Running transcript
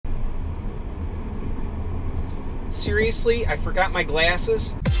Seriously, I forgot my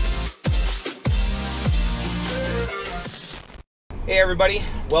glasses. Hey everybody,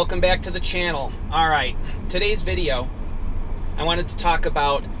 welcome back to the channel. Alright, today's video, I wanted to talk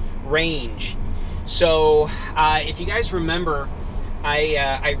about range. So, if you guys remember,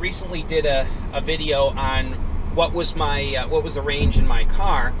 I recently did a video on what was the range in my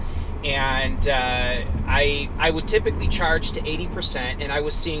car, and I would typically charge to 80%, and I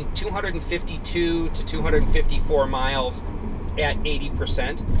was seeing 252 to 254 miles at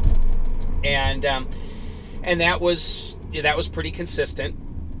 80%, and that was pretty consistent.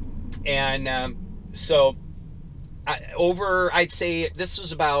 And so I'd say this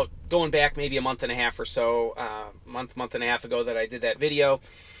was about going back maybe a month and a half or so, month and a half ago that I did that video.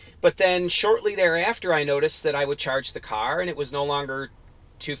 But then shortly thereafter, I noticed that I would charge the car, and it was no longer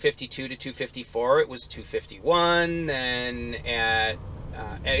 252 to 254, it was 251, and at,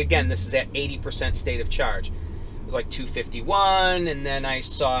 again, this is at 80% state of charge. It was like 251, and then I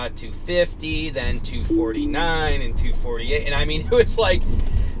saw 250, then 249, and 248, and I mean, it was like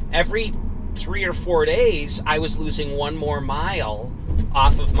every 3 or 4 days, I was losing 1 more mile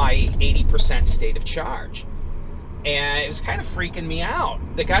off of my 80% state of charge. And it was kind of freaking me out.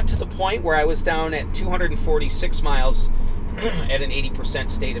 It got to the point where I was down at 246 miles at an 80%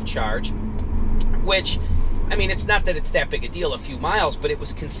 state of charge, which, I mean, it's not that it's that big a deal, a few miles, but it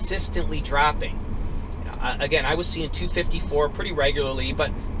was consistently dropping. Again, I was seeing 254 pretty regularly,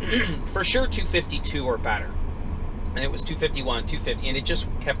 but for sure 252 or better. And it was 251, 250, and it just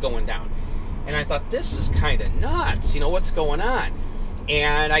kept going down. And I thought, this is kind of nuts, you know, what's going on?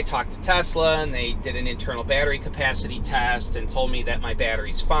 And I talked to Tesla, and they did an internal battery capacity test and told me that my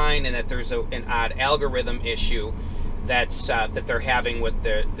battery's fine, and that there's an odd algorithm issue that they're having with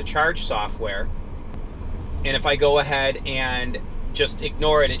the charge software. And if I go ahead and just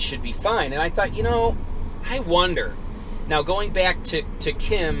ignore it, it should be fine. And I thought, you know, I wonder. Now, going back to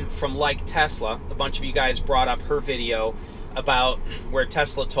Kim from Like Tesla, a bunch of you guys brought up her video about where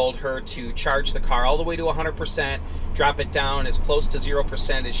Tesla told her to charge the car all the way to 100%, drop it down as close to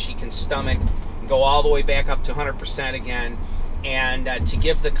 0% as she can stomach, go all the way back up to 100% again, and to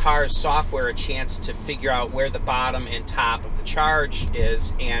give the car's software a chance to figure out where the bottom and top of the charge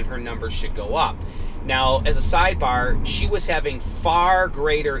is, and her numbers should go up. Now, as a sidebar, she was having far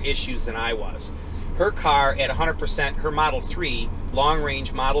greater issues than I was. Her car at 100%, her Model 3,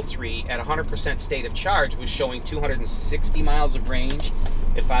 long-range Model 3, at 100% state of charge was showing 260 miles of range,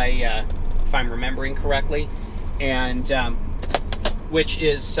 if I'm remembering correctly, and which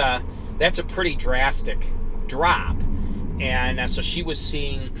is that's a pretty drastic drop. And so she was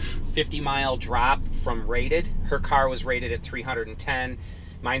seeing 50-mile drop from rated. Her car was rated at 310,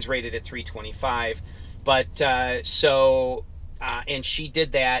 mine's rated at 325. But and she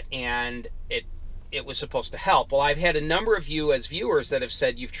did that, and it was supposed to help. Well, I've had a number of you as viewers that have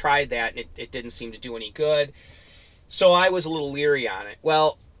said you've tried that and it didn't seem to do any good. So I was a little leery on it.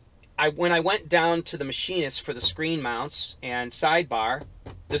 Well, when I went down to the machinist for the screen mounts and sidebar,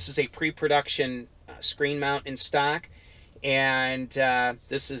 this is a pre-production screen mount in stock, and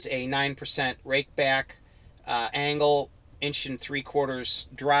this is a 9% rake back angle, 1 3/4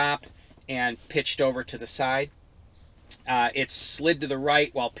 drop, and pitched over to the side. It's slid to the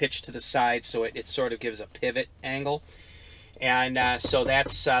right while pitched to the side, so it sort of gives a pivot angle. And so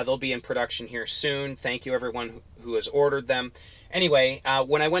that's they'll be in production here soon. Thank you everyone who has ordered them. Anyway,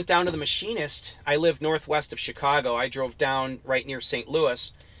 when I went down to the machinist, I live northwest of Chicago. I drove down right near St.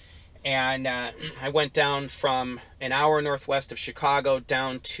 Louis, and I went down from an hour northwest of Chicago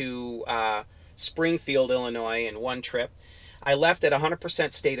down to Springfield, Illinois in one trip. I left at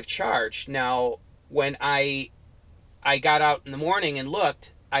 100% state of charge. Now, when I got out in the morning and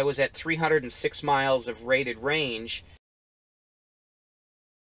looked, I was at 306 miles of rated range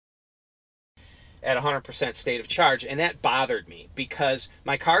at 100% state of charge, and that bothered me because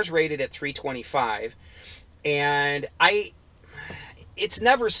my car's rated at 325, and it's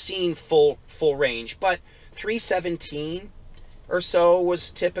never seen full range, but 317 or so was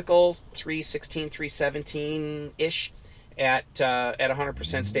typical, 316, 317-ish at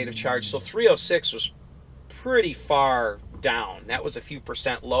 100% state of charge. So 306 was pretty far down. That was a few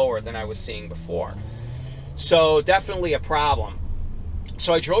percent lower than I was seeing before. So definitely a problem.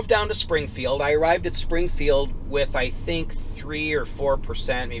 So I drove down to Springfield. I arrived at Springfield with, I think, 3 or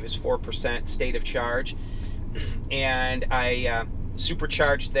 4%, maybe it was 4% state of charge. And I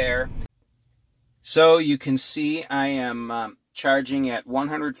supercharged there. So you can see I am charging at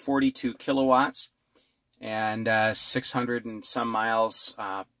 142 kilowatts and 600 and some miles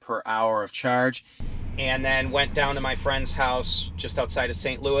per hour of charge. And then went down to my friend's house just outside of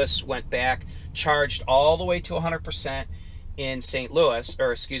St. Louis, went back, charged all the way to 100% in St. Louis,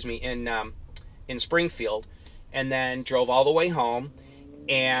 or excuse me, in Springfield, and then drove all the way home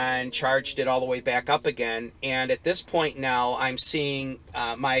and charged it all the way back up again. And at this point now, I'm seeing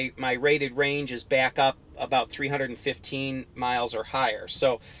my rated range is back up about 315 miles or higher.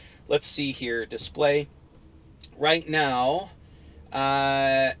 So let's see here, display. Right now,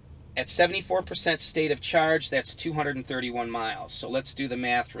 at 74% state of charge, that's 231 miles. So let's do the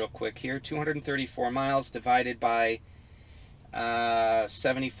math real quick here. 234 miles divided by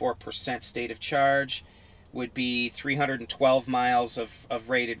 74% state of charge would be 312 miles of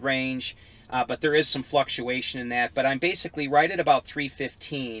rated range, but there is some fluctuation in that. But I'm basically right at about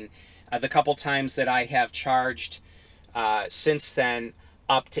 315. The couple times that I have charged since then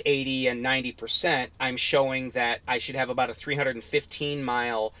up to 80 and 90%, I'm showing that I should have about a 315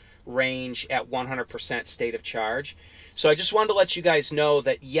 mile range at 100% state of charge. So I just wanted to let you guys know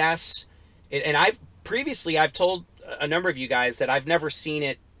that yes, and I've told a number of you guys that I've never seen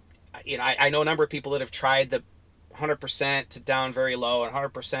it. You know, I know a number of people that have tried the 100% to down very low and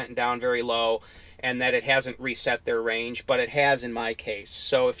 100% and down very low, and that it hasn't reset their range, but it has in my case.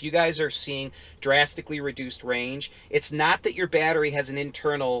 So if you guys are seeing drastically reduced range, it's not that your battery has an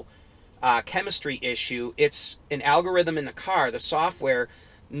internal chemistry issue. It's an algorithm in the car. The software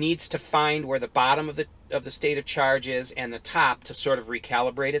needs to find where the bottom of the state of charge is and the top to sort of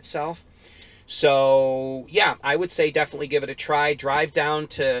recalibrate itself. So yeah, I would say definitely give it a try. Drive down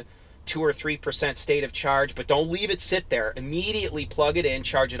to 2 or 3% state of charge, but don't leave it sit there. Immediately plug it in,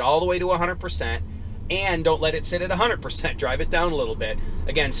 charge it all the way to 100%, and don't let it sit at 100%. Drive it down a little bit.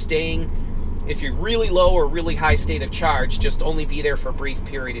 Again, if you're really low or really high state of charge, just only be there for a brief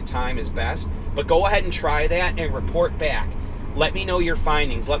period of time is best. But go ahead and try that and report back. Let me know your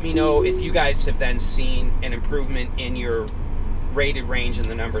findings. Let me know if you guys have then seen an improvement in your rated range and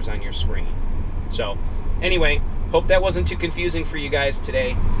the numbers on your screen. So anyway, hope that wasn't too confusing for you guys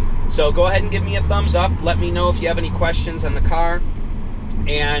today. So go ahead and give me a thumbs up. Let me know if you have any questions on the car.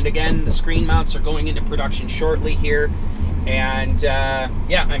 And again, the screen mounts are going into production shortly here. And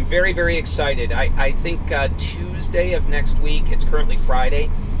yeah, I'm very, very excited. I think Tuesday of next week, it's currently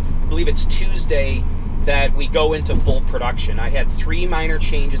Friday, I believe it's Tuesday that we go into full production. I had 3 minor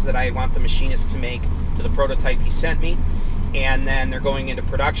changes that I want the machinist to make to the prototype he sent me, and then they're going into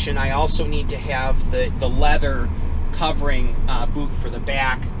production. I also need to have the leather covering boot for the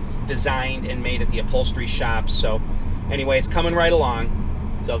back designed and made at the upholstery shop. So anyway, it's coming right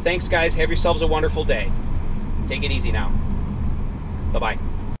along. So thanks guys, have yourselves a wonderful day. Take it easy now. Bye-bye.